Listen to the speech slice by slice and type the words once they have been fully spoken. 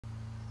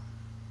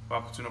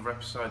Welcome to another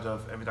episode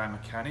of Everyday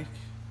Mechanic.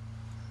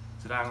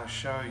 Today I'm going to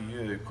show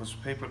you, because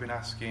people have been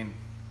asking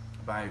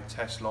about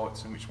test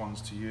lights and which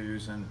ones to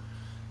use, and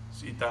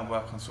it don't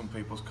work on some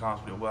people's cars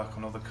but it'll work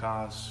on other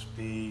cars.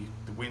 The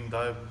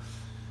window,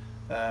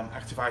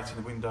 activating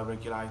the window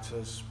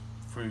regulators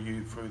for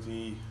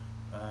the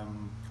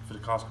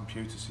car's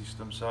computer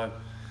system. So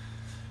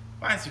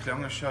basically I'm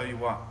going to show you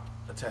what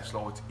a test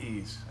light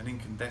is. An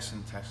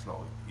incandescent test light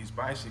is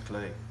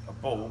basically a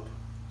bulb.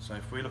 So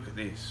if we look at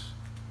this,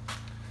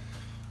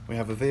 we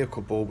have a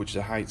vehicle bulb which is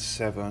a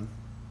H7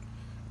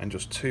 and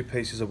just two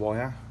pieces of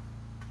wire.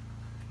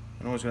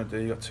 And all it's going to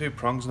do, you've got two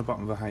prongs on the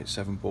bottom of a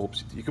H7 bulb.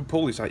 You can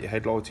pull this out your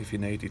headlight if you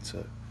needed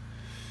to,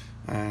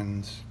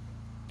 and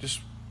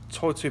just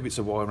tie two bits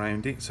of wire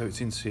around it so it's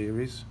in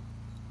series.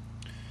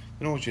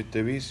 Then all you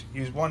do is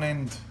use one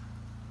end.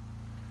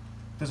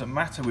 Doesn't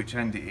matter which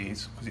end it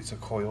is because it's a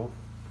coil.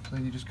 So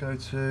you just go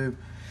to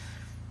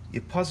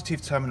your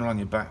positive terminal on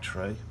your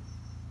battery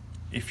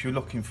if you're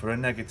looking for a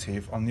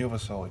negative on the other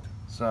side.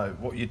 So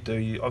what you do,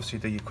 you obviously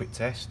do your quick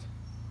test.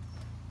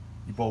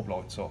 Your bulb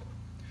lights up.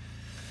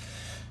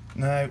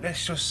 Now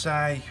let's just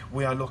say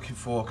we are looking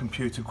for a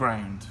computer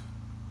ground,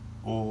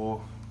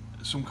 or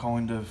some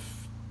kind of,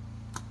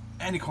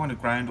 any kind of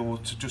ground, or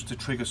just to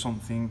trigger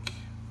something.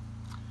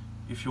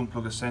 If you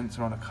unplug a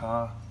sensor on a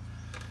car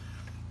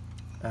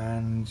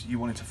and you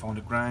wanted to find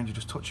a ground, you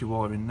just touch your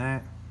wire in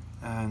there,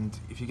 and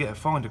if you get a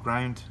find a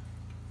ground,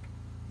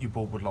 your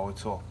bulb would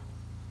light up.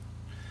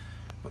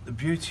 But the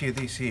beauty of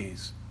this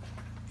is,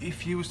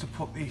 if you was to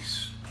put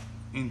this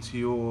into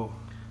your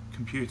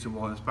computer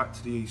wires back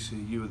to the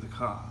ECU of the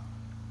car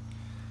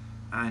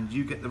and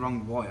you get the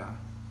wrong wire,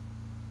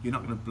 you're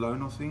not going to blow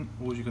nothing.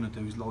 All you're going to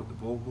do is light the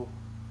bulb up.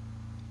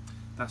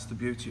 That's the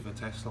beauty of a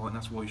test light, and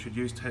that's why you should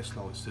use test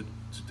lights to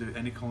do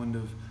any kind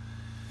of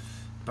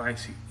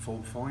basic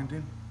fault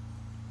finding.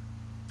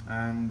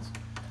 And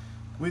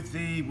with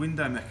the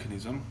window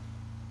mechanism,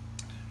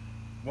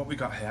 what we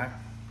got here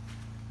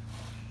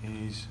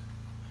is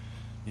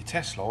your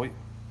test light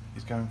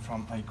is going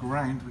from a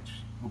ground, which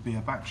will be a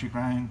battery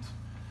ground.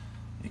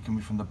 It can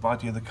be from the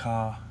body of the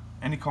car,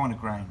 any kind of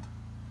ground.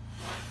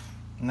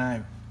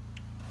 Now,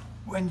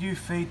 when you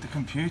feed the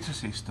computer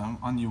system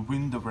on your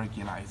window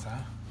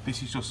regulator,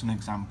 this is just an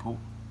example,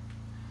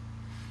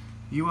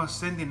 you are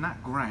sending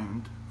that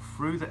ground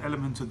through the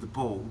element of the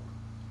bulb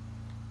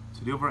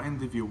to the other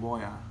end of your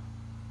wire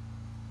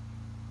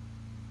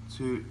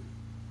to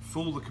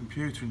fool the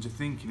computer into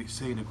thinking it's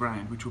seeing a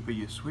ground, which will be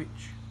your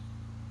switch,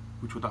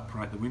 which would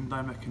operate the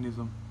window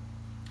mechanism.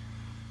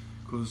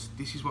 Because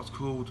this is what's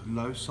called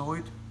low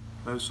side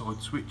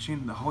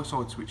switching. The high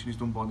side switching is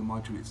done by the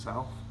module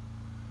itself,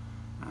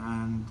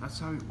 and that's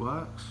how it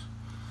works.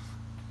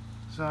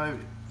 So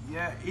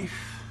yeah, if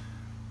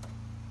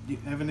you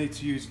ever need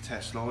to use a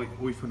test light,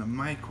 or if you want to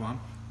make one,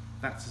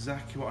 that's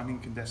exactly what an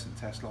incandescent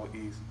test light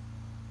is.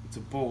 It's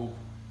a bulb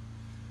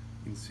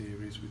in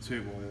series with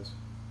two wires.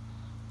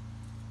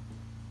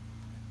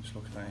 Just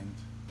look at that end.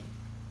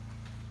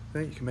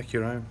 There, you can make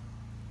your own.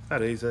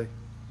 That easy.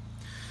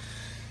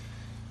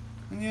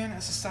 And yeah,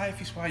 that's the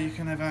safest way you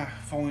can ever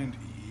find.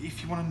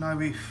 If you want to know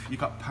if you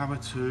got power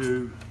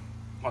to,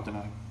 I don't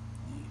know,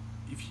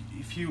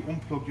 if you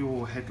unplug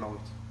your headlight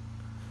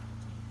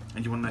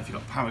and you want to know if you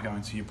got power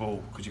going to your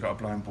bulb because you got a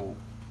blown bulb,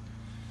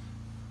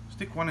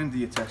 stick one end of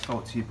your test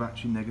light to your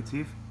battery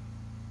negative,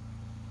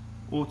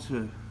 or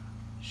to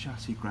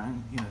chassis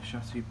ground, you know,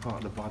 chassis part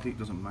of the body, it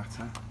doesn't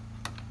matter,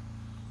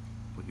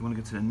 but you want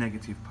to go to the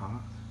negative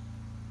part.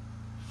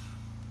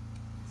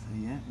 So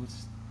yeah, we'll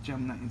just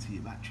jam that into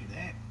your battery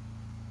there,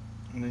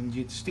 and then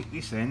you'd stick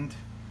this end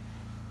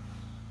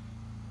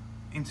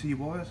into your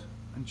wires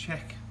and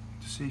check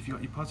to see if you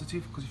got your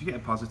positive, because if you get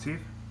a positive,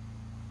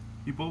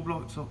 your bulb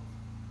lights up.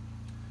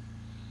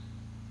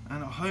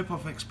 And I hope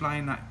I've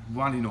explained that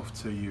well enough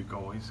to you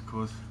guys,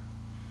 because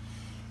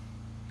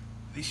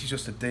this is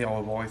just a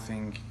DIY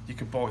thing. You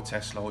could buy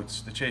test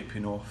lights, they're cheap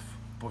enough,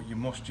 but you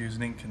must use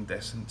an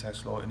incandescent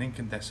test light. An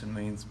incandescent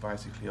means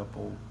basically a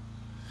bulb.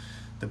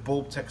 The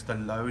bulb takes the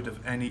load of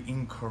any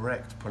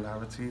incorrect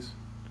polarities.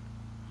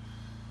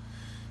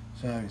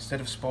 So instead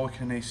of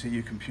spiking an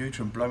ECU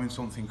computer and blowing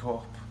something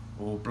up,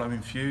 or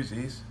blowing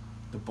fuses,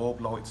 the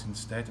bulb lights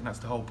instead, and that's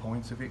the whole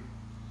point of it.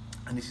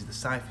 And this is the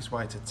safest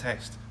way to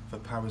test for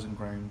powers and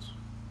grounds.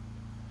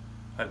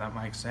 Hope that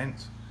makes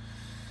sense.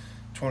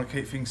 Trying to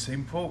keep things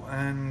simple,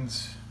 and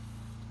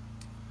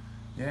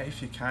yeah,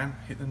 if you can,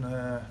 hit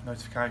the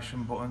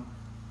notification button,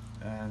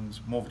 and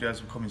more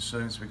videos are coming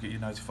soon, so we get you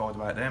notified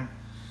about them.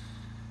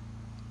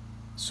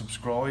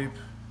 Subscribe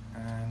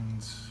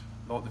and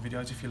like the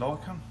videos if you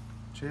like them.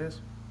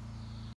 Cheers.